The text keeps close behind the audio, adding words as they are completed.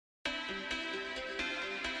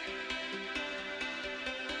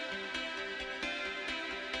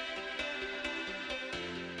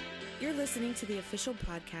You're listening to the official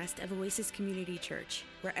podcast of Oasis Community Church,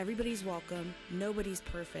 where everybody's welcome, nobody's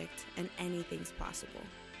perfect, and anything's possible.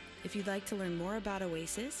 If you'd like to learn more about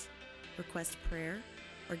Oasis, request prayer,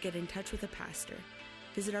 or get in touch with a pastor,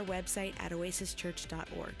 visit our website at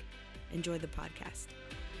oasischurch.org. Enjoy the podcast.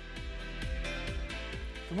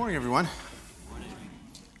 Good morning, everyone.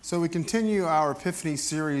 So we continue our Epiphany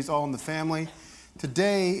series, All in the Family.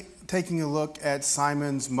 Today, taking a look at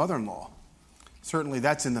Simon's mother-in-law. Certainly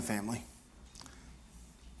that's in the family.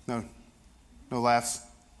 No laughs.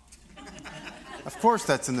 Of course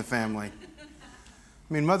that's in the family.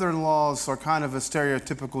 I mean, mother-in-laws are kind of a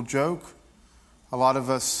stereotypical joke. A lot of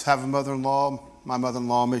us have a mother-in-law. My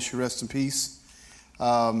mother-in-law, may she rest in peace,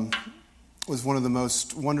 was one of the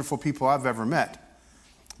most wonderful people I've ever met.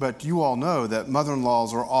 But you all know that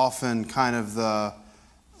mother-in-laws are often kind of the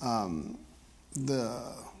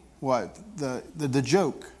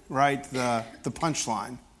joke, right? The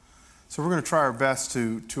punchline. So we're going to try our best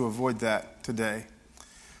to avoid that today.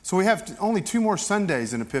 So we have only 2 more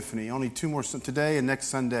Sundays in Epiphany. Only 2 more. Today and next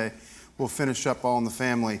Sunday we'll finish up All in the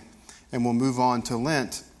Family and we'll move on to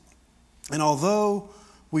Lent. And although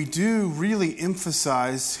we do really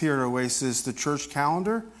emphasize here at Oasis the church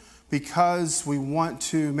calendar, because we want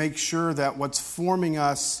to make sure that what's forming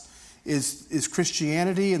us is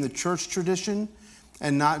Christianity and the church tradition,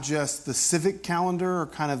 and not just the civic calendar or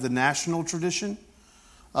kind of the national tradition.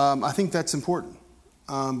 I think that's important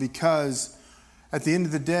because at the end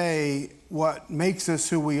of the day, what makes us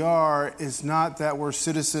who we are is not that we're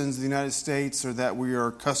citizens of the United States or that we are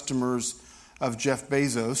customers of Jeff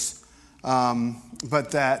Bezos,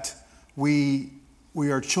 but that we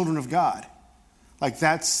are children of God. Like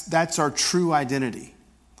that's our true identity.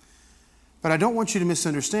 But I don't want you to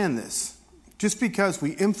misunderstand this. Just because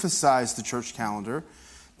we emphasize the church calendar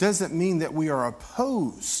doesn't mean that we are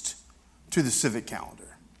opposed to the civic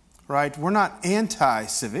calendar, right? We're not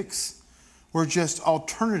anti-civics. We're just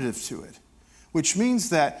alternative to it, which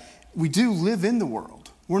means that we do live in the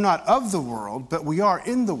world. We're not of the world, but we are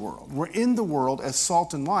in the world. We're in the world as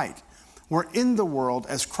salt and light. We're in the world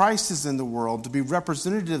as Christ is in the world to be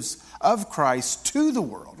representatives of Christ to the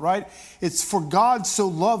world, right? It's for God so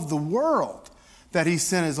loved the world that he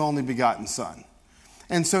sent his only begotten Son.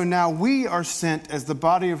 And so now we are sent as the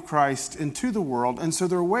body of Christ into the world. And so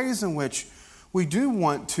there are ways in which we do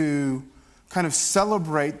want to kind of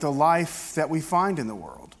celebrate the life that we find in the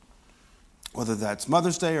world. Whether that's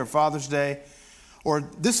Mother's Day or Father's Day, or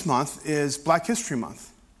this month is Black History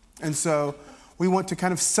Month. And so we want to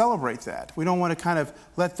kind of celebrate that. We don't want to kind of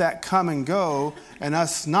let that come and go and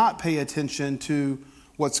us not pay attention to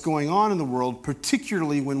what's going on in the world,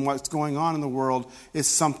 particularly when what's going on in the world is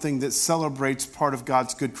something that celebrates part of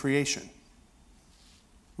God's good creation.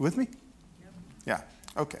 You with me? Yep. Yeah,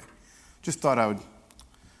 okay. Just thought I would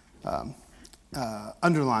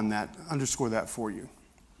underscore that for you.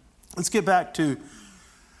 Let's get back to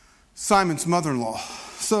Simon's mother-in-law.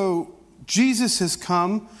 So Jesus has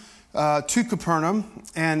come to Capernaum,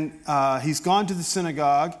 and he's gone to the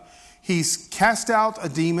synagogue. He's cast out a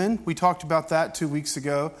demon. We talked about that 2 weeks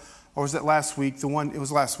ago. Or was it last week? It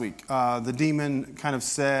was last week. The demon kind of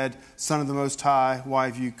said, "Son of the Most High, why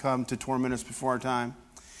have you come to torment us before our time?"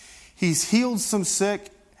 He's healed some sick.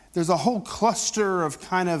 There's a whole cluster of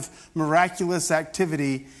kind of miraculous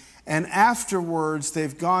activity. And afterwards,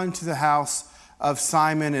 they've gone to the house of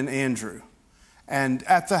Simon and Andrew. And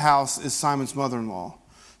at the house is Simon's mother-in-law.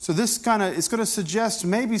 So this it's going to suggest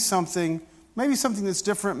maybe something that's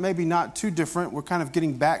different, maybe not too different. We're kind of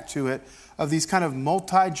getting back to it, of these kind of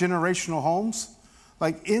multi-generational homes.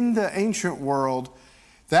 Like in the ancient world,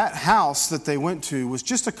 that house that they went to was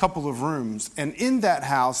just a couple of rooms. And in that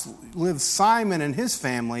house lived Simon and his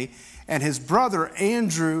family, and his brother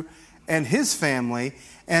Andrew and his family,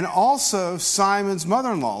 and also Simon's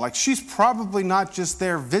mother-in-law. Like she's probably not just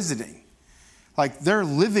there visiting. Like they're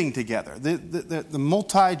living together. The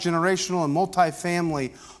multi-generational and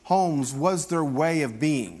multi-family homes was their way of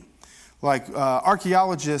being. Like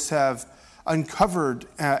archaeologists have uncovered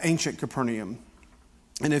ancient Capernaum.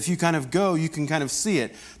 And if you kind of go, you can kind of see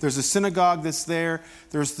it. There's a synagogue that's there.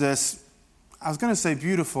 There's this, I was going to say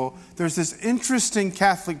beautiful. There's this interesting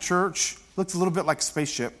Catholic church, looks a little bit like a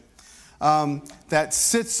spaceship, that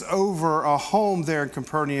sits over a home there in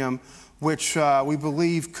Capernaum, which we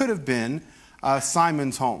believe could have been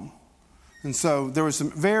Simon's home. And so there was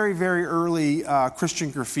some very, very early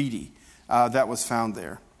Christian graffiti that was found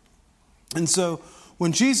there. And so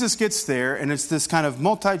when Jesus gets there, and it's this kind of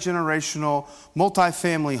multi-generational,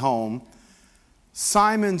 multi-family home,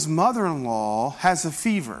 Simon's mother-in-law has a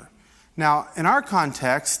fever. Now, in our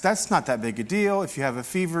context, that's not that big a deal. If you have a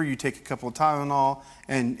fever, you take a couple of Tylenol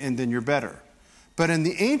and then you're better. But in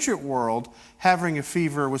the ancient world, having a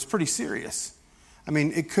fever was pretty serious. I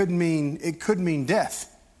mean, it could mean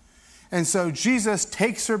death. And so Jesus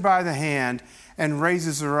takes her by the hand and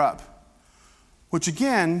raises her up, which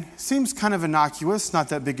again seems kind of innocuous, not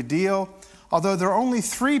that big a deal, although there are only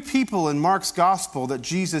 3 people in Mark's gospel that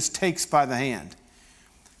Jesus takes by the hand.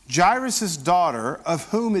 Jairus' daughter, of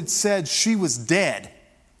whom it said she was dead,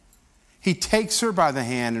 he takes her by the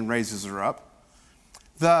hand and raises her up.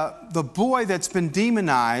 The boy that's been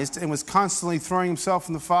demonized and was constantly throwing himself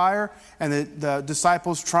in the fire, and the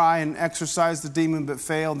disciples try and exorcise the demon but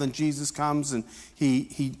fail, then Jesus comes and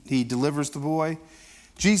he delivers the boy.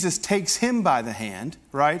 Jesus takes him by the hand,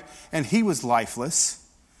 right? And he was lifeless.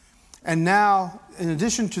 And now, in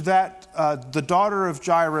addition to that, the daughter of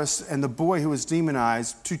Jairus and the boy who was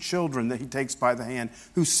demonized, 2 children that he takes by the hand,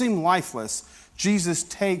 who seem lifeless, Jesus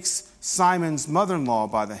takes Simon's mother-in-law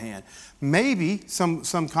by the hand. Maybe,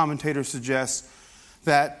 some commentators suggest,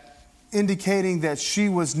 that indicating that she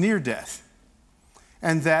was near death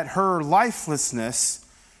and that her lifelessness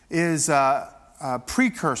is a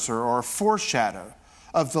precursor or a foreshadow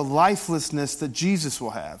of the lifelessness that Jesus will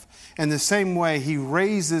have. In the same way he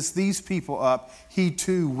raises these people up, he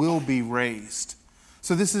too will be raised.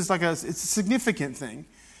 So this is it's a significant thing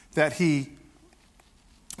that he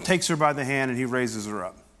takes her by the hand and he raises her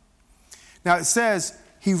up. Now it says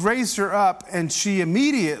he raised her up and she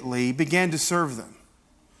immediately began to serve them.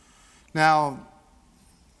 Now,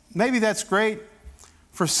 maybe that's great.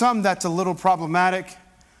 For some, that's a little problematic.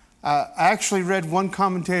 I actually read one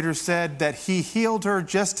commentator said that he healed her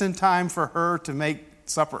just in time for her to make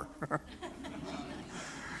supper.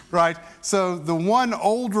 Right? So the one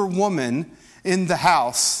older woman in the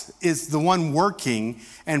house is the one working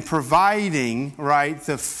and providing, right,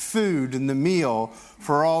 the food and the meal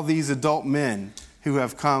for all these adult men who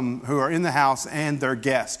have come, who are in the house, and their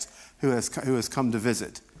guest who has come to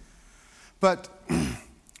visit. But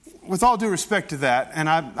with all due respect to that, and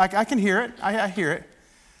I can hear it, I hear it.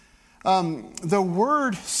 The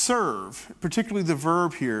word serve, particularly the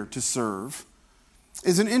verb here, to serve,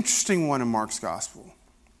 is an interesting one in Mark's gospel.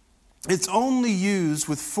 It's only used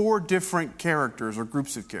with 4 different characters or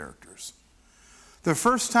groups of characters. The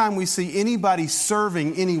first time we see anybody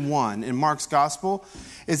serving anyone in Mark's gospel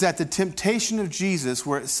is at the temptation of Jesus,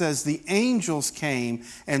 where it says the angels came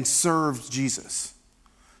and served Jesus.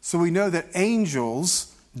 So we know that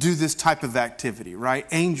angels do this type of activity, right?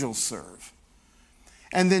 Angels serve.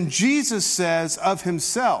 And then Jesus says of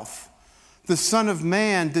himself, the Son of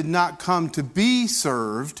Man did not come to be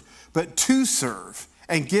served, but to serve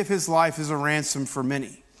and give his life as a ransom for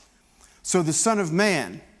many. So the Son of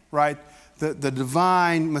Man, right, the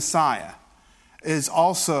divine Messiah, is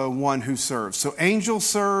also one who serves. So angels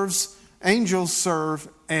serve,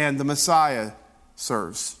 and the Messiah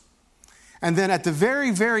serves. And then at the very,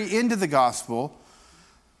 very end of the gospel,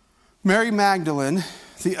 Mary Magdalene,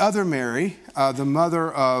 the other Mary, the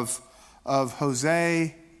mother of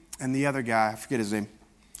Jose and the other guy, I forget his name.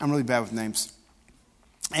 I'm really bad with names.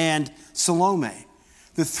 And Salome.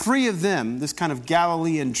 The 3 of them, this kind of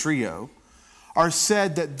Galilean trio, are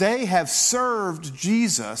said that they have served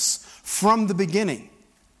Jesus from the beginning.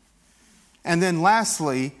 And then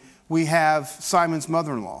lastly, we have Simon's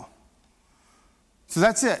mother-in-law. So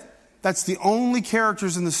that's it. That's the only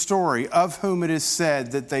characters in the story of whom it is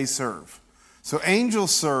said that they serve. So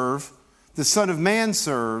angels serve, the Son of Man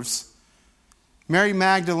serves, Mary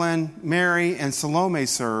Magdalene, Mary, and Salome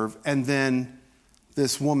serve, and then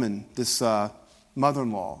this woman, this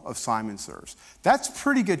mother-in-law of Simon serves. That's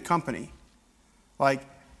pretty good company. Like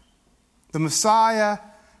the Messiah,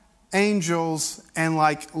 angels, and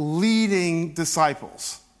like leading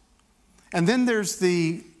disciples. And then there's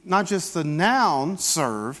not just the noun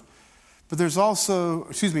serve, but there's also,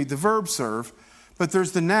 the verb serve, but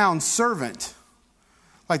there's the noun servant.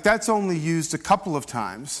 Like that's only used a couple of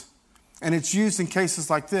times. And it's used in cases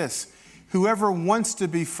like this. Whoever wants to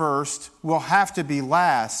be first will have to be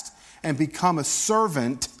last and become a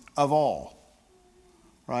servant of all.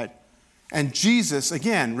 Right? And Jesus,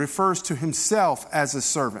 again, refers to himself as a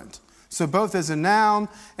servant. So both as a noun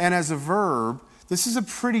and as a verb, this is a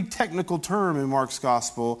pretty technical term in Mark's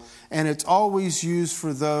gospel, and it's always used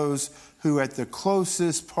for those who are at the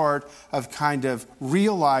closest part of kind of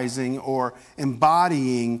realizing or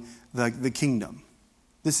embodying the kingdom.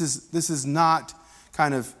 This is not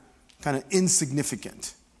kind of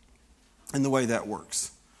insignificant in the way that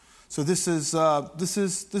works. So this is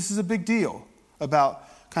a big deal about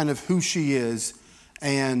kind of who she is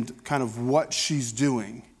and kind of what she's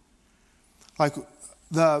doing. Like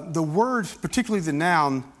the word, particularly the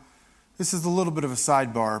noun, this is a little bit of a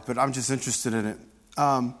sidebar, but I'm just interested in it.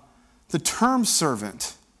 The term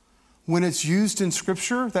servant, when it's used in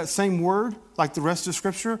Scripture, that same word, like the rest of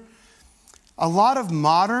Scripture, a lot of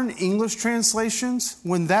modern English translations,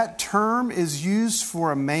 when that term is used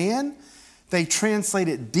for a man, they translate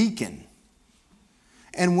it deacon.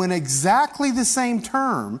 And when exactly the same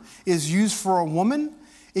term is used for a woman,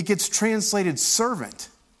 it gets translated servant.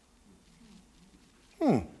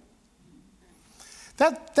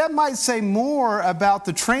 That might say more about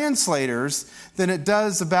the translators than it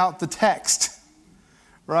does about the text,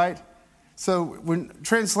 right? So when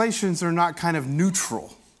translations are not kind of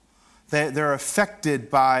neutral, they're affected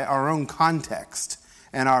by our own context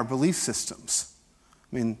and our belief systems.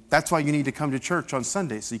 I mean, that's why you need to come to church on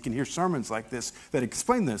Sunday, so you can hear sermons like this that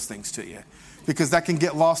explain those things to you, because that can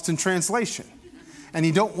get lost in translation. And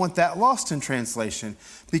you don't want that lost in translation,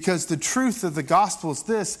 because the truth of the gospel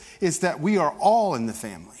is that we are all in the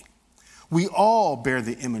family. We all bear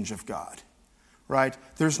the image of God, right?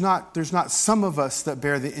 There's not some of us that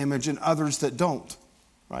bear the image and others that don't,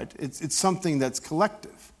 right? It's something that's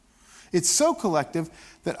collective. It's so collective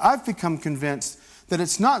that I've become convinced that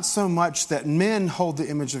it's not so much that men hold the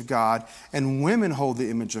image of God and women hold the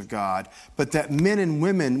image of God, but that men and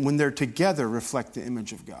women, when they're together, reflect the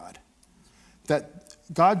image of God. That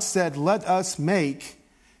God said, let us make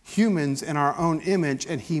humans in our own image,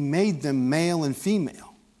 and he made them male and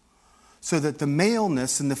female. So that the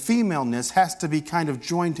maleness and the femaleness has to be kind of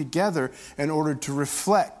joined together in order to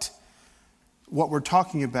reflect what we're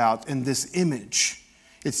talking about in this image.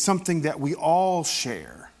 It's something that we all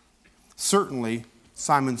share. Certainly,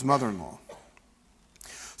 Simon's mother-in-law.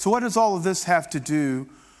 So what does all of this have to do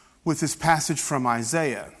with this passage from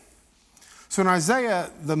Isaiah? So in Isaiah,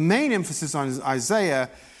 the main emphasis on Isaiah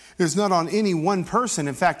is not on any one person.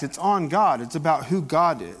 In fact, it's on God. It's about who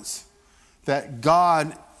God is. That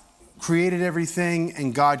God created everything,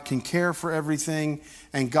 and God can care for everything,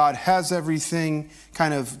 and God has everything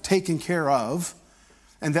kind of taken care of,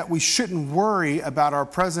 and that we shouldn't worry about our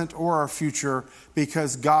present or our future,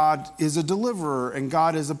 because God is a deliverer, and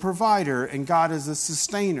God is a provider, and God is a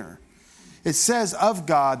sustainer. It says of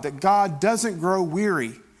God that God doesn't grow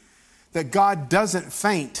weary, that God doesn't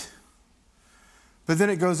faint. But then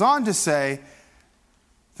it goes on to say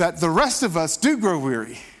that the rest of us do grow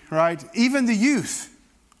weary, right? Even the youth.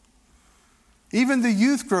 Even the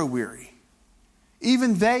youth grow weary.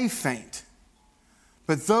 Even they faint.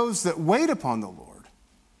 But those that wait upon the Lord,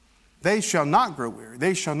 they shall not grow weary.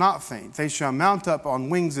 They shall not faint. They shall mount up on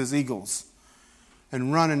wings as eagles,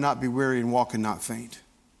 and run and not be weary, and walk and not faint.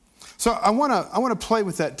 So I want to play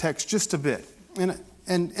with that text just a bit,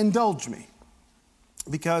 and indulge me,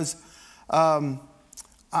 because I'm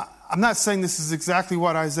not saying this is exactly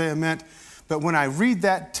what Isaiah meant, but when I read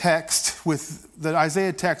that text with the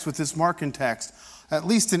Isaiah text with this Markan text, at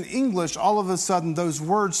least in English, all of a sudden those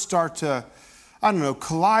words start to,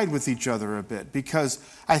 collide with each other a bit. Because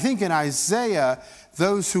I think in Isaiah,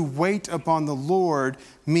 those who wait upon the Lord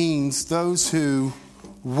means those who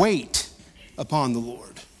wait upon the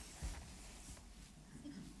Lord.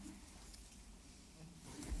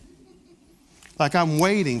 Like I'm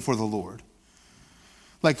waiting for the Lord.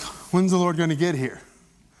 Like, when's the Lord going to get here?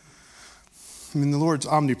 I mean, the Lord's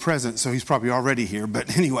omnipresent, so he's probably already here.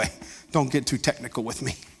 But anyway, don't get too technical with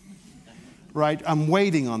me. Right? I'm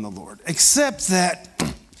waiting on the Lord. Except that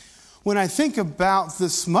when I think about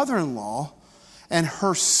this mother-in-law and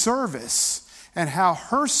her service, and how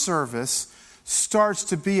her service starts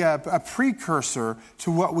to be a precursor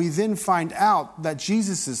to what we then find out that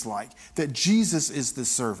Jesus is like, that Jesus is the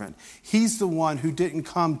servant. He's the one who didn't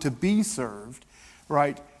come to be served,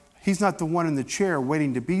 right? He's not the one in the chair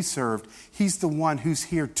waiting to be served. He's the one who's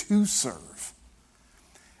here to serve.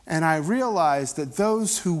 And I realize that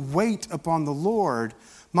those who wait upon the Lord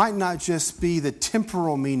might not just be the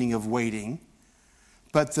temporal meaning of waiting,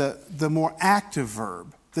 but the more active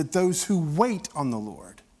verb, that those who wait on the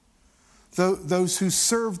Lord, those who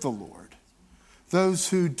serve the Lord, those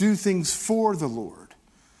who do things for the Lord.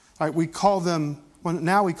 Right, we call them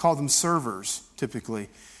servers, typically,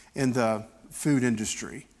 in the food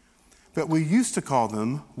industry. But we used to call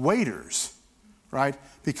them waiters, right?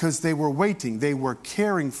 Because they were waiting, they were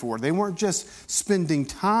caring for. They weren't just spending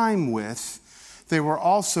time with, they were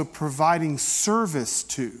also providing service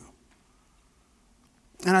to.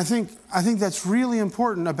 And I think that's really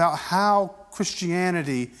important about how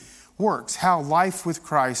Christianity works, how life with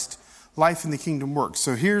Christ, life in the kingdom works.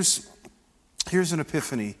 So here's an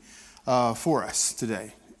epiphany for us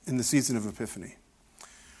today in the season of Epiphany.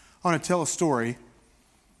 I want to tell a story.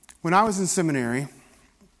 When I was in seminary,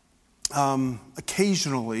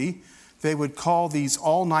 occasionally they would call these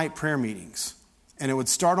all-night prayer meetings. And it would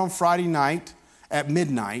start on Friday night at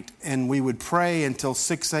midnight, and we would pray until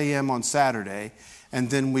 6 a.m. on Saturday, and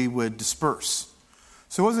then we would disperse.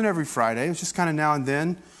 So it wasn't every Friday. It was just kind of now and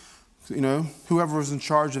then. Whoever was in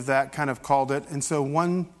charge of that kind of called it. And so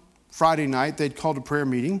one Friday night, they'd called a prayer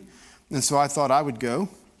meeting, and so I thought I would go.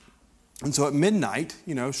 And so at midnight,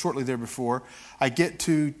 shortly there before, I get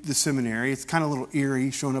to the seminary. It's kind of a little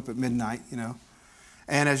eerie showing up at midnight,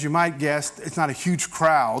 And as you might guess, it's not a huge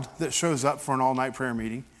crowd that shows up for an all-night prayer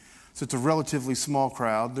meeting. So it's a relatively small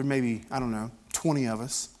crowd. There may be, 20 of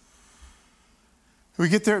us. We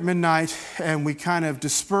get there at midnight, and we kind of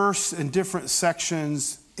disperse in different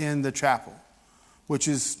sections in the chapel, which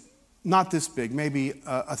is not this big, maybe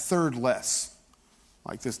a third less.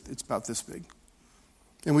 Like this, it's about this big.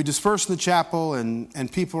 And we disperse in the chapel,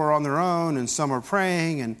 and people are on their own, and some are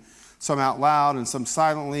praying, and some out loud, and some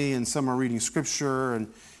silently, and some are reading scripture,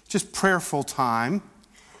 and just prayerful time,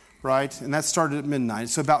 right? And that started at midnight.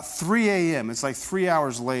 So about 3 a.m., it's like 3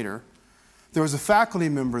 hours later, there was a faculty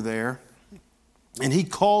member there, and he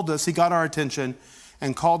called us, he got our attention,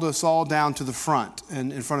 and called us all down to the front,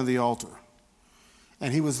 and in front of the altar.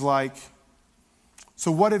 And he was like,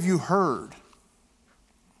 "So what have you heard?"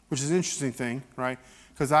 Which is an interesting thing, right?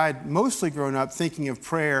 Because I had mostly grown up thinking of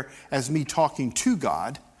prayer as me talking to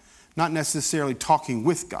God, not necessarily talking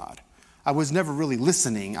with God. I was never really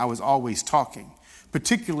listening. I was always talking.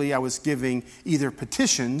 Particularly, I was giving either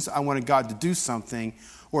petitions, I wanted God to do something,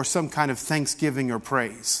 or some kind of thanksgiving or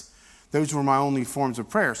praise. Those were my only forms of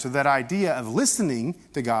prayer. So that idea of listening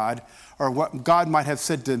to God, or what God might have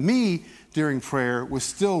said to me during prayer, was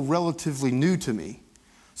still relatively new to me.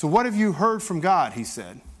 "So what have you heard from God?" he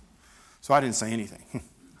said. So I didn't say anything.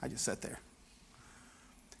 I just sat there.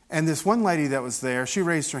 And this one lady that was there, she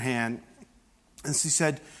raised her hand, and she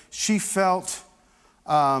said she felt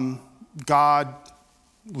God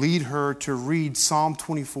lead her to read Psalm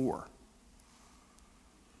 24.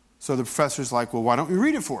 So the professor's like, "Well, why don't you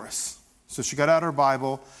read it for us?" So she got out her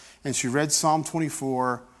Bible, and she read Psalm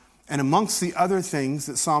 24. And amongst the other things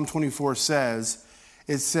that Psalm 24 says,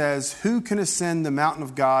 it says, "Who can ascend the mountain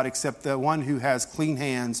of God except the one who has clean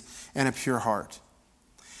hands and a pure heart?"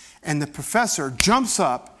 And the professor jumps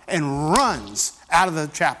up and runs out of the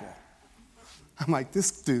chapel. I'm like,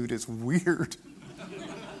 this dude is weird.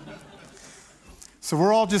 So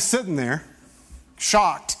we're all just sitting there,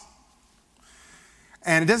 shocked.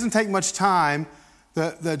 And it doesn't take much time.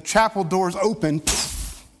 The chapel doors open,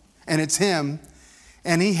 and it's him.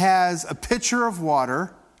 And he has a pitcher of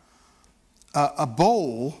water, a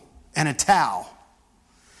bowl, and a towel.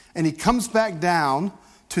 And he comes back down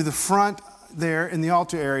to the front there in the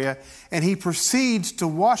altar area, and he proceeds to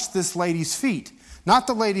wash this lady's feet. Not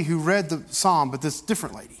the lady who read the psalm, but this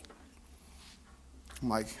different lady. I'm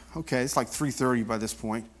like, okay, it's like 3:30 by this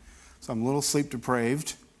point, so I'm a little sleep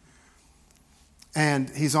deprived. And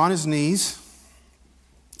he's on his knees,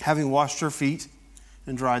 having washed her feet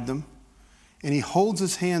and dried them, and he holds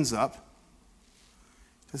his hands up,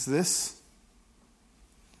 does this,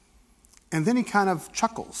 and then he kind of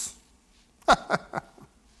chuckles.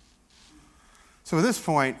 So at this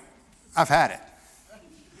point, I've had it.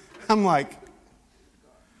 I'm like,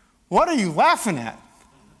 what are you laughing at?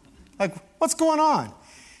 Like, what's going on?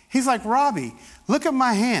 He's like, "Robbie, look at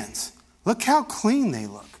my hands. Look how clean they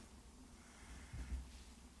look."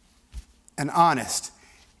 And honest,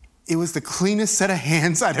 it was the cleanest set of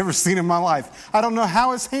hands I'd ever seen in my life. I don't know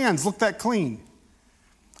how his hands look that clean.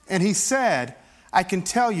 And he said, "I can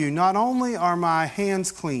tell you, not only are my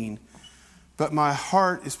hands clean, but my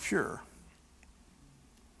heart is pure."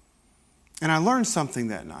 And I learned something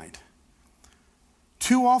that night.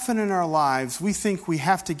 Too often in our lives, we think we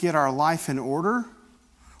have to get our life in order.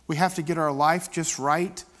 We have to get our life just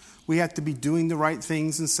right. We have to be doing the right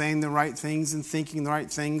things and saying the right things and thinking the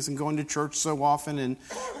right things and going to church so often and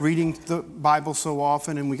reading the Bible so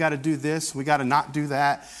often. And we got to do this. We got to not do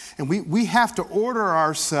that. And we have to order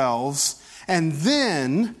ourselves, and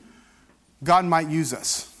then God might use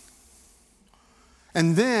us.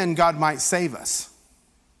 And then God might save us.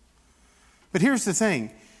 But here's the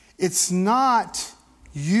thing. It's not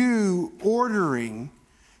you ordering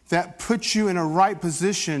that puts you in a right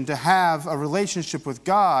position to have a relationship with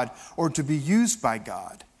God or to be used by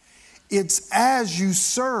God. It's as you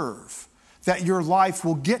serve that your life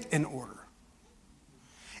will get in order.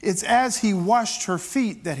 It's as he washed her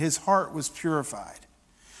feet that his heart was purified.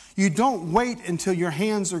 You don't wait until your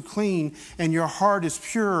hands are clean and your heart is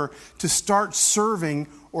pure to start serving,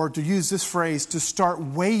 or to use this phrase, to start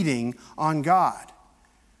waiting on God.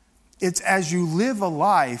 It's as you live a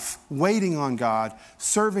life waiting on God,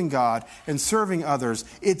 and serving others,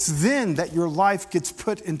 it's then that your life gets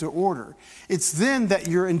put into order. It's then that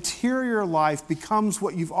your interior life becomes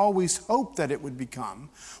what you've always hoped that it would become,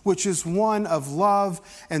 which is one of love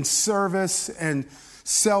and service and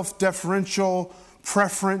self-deferential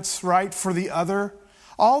preference, right, for the other.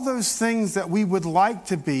 All those things that we would like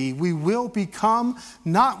to be, we will become,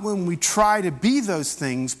 not when we try to be those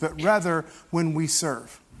things, but rather when we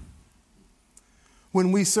serve.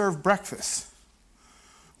 When we serve breakfast,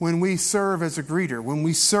 when we serve as a greeter, when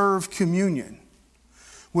we serve communion,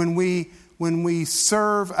 when we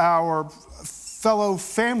serve our fellow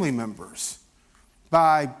family members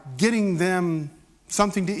by getting them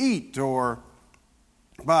something to eat, or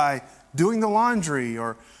by doing the laundry,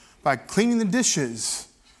 or by cleaning the dishes,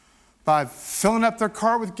 by filling up their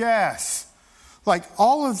car with gas. Like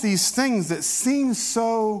all of these things that seem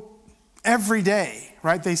so everyday,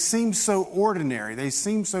 right? They seem so ordinary. They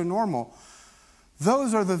seem so normal.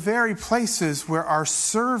 Those are the very places where our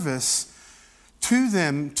service to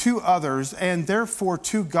them, to others, and therefore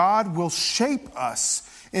to God will shape us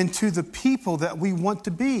into the people that we want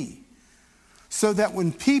to be. So that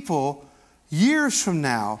when people, years from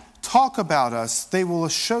now, talk about us, they will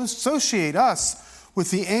associate us with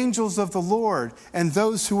the angels of the Lord and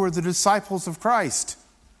those who are the disciples of Christ.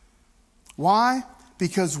 Why?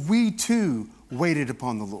 Because we too waited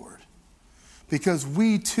upon the Lord. Because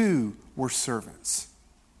we too were servants.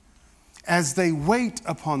 As they wait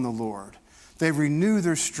upon the Lord, they renew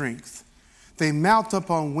their strength. They mount up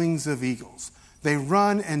on wings of eagles. They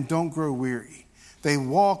run and don't grow weary. They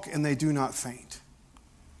walk and they do not faint.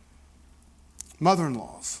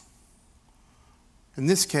 Mother-in-laws, in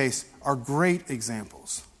this case, are great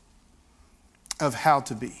examples of how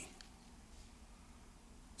to be.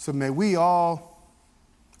 So may we all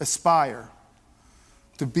aspire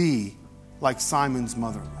to be like Simon's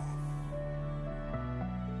mother-in-law.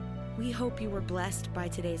 We hope you were blessed by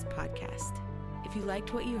today's podcast. If you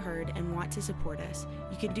liked what you heard and want to support us,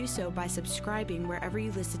 you can do so by subscribing wherever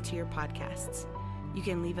you listen to your podcasts. You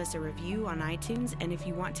can leave us a review on iTunes, and if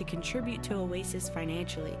you want to contribute to Oasis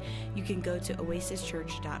financially, you can go to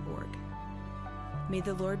oasischurch.org. May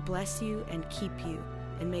the Lord bless you and keep you,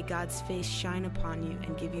 and may God's face shine upon you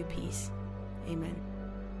and give you peace. Amen.